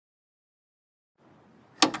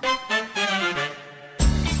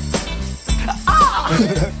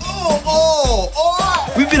All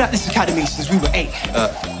right. We've been at this academy since we were 8.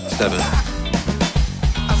 7.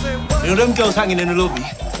 You know them girls hanging in the lobby?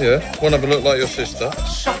 Yeah, one of them look like your sister.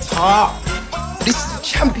 Shut up. This is the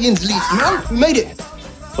Champions League, man. We made it.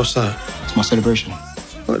 What's that? It's my celebration.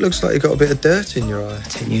 Well, it looks like you got a bit of dirt in your eye.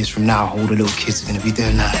 10 years from now, all the little kids are going to be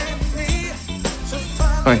doing that.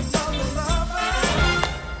 Hey.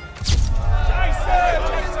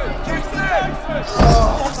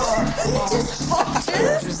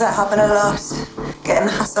 Does that happen a lot? Getting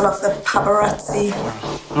hassle off the paparazzi?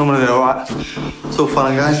 Normally they're all right. It's all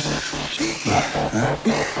fun and games.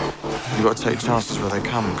 You've got to take chances where they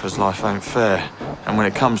come, because life ain't fair. And when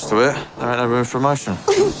it comes to it, there ain't no room for emotion.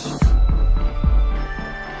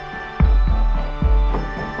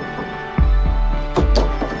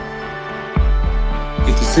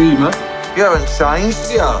 Good to see you, man. You haven't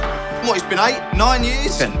changed, yeah. What, it's been 8, 9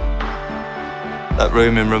 years? 10. That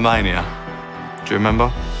room in Romania. Do you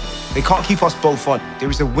remember? They can't keep us both on. There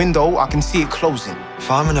is a window, I can see it closing. If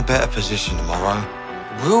I'm in a better position tomorrow,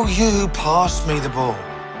 will you pass me the ball?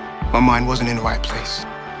 My mind wasn't in the right place.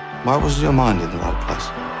 Why was your mind in the right place?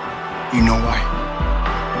 You know why.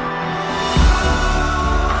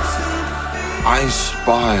 I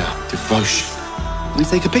inspire devotion. Will you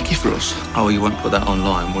take a picture for us? Oh, you won't put that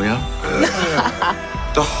online, will you?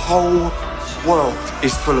 The whole world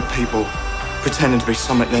is full of people pretending to be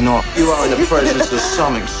something they're not. You are in the presence of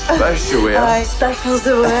something special here. Aye, special's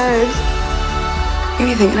the word. Who are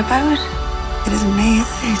you thinking about? It isn't me,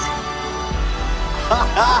 is it?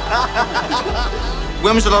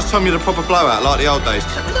 When was the last time you had a proper blowout, like the old days?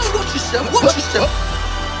 No, watch yourself, watch yourself.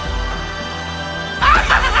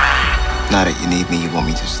 Now that you need me, you want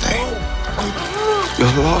me to stay. The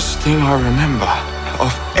last thing I remember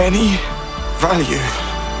of any value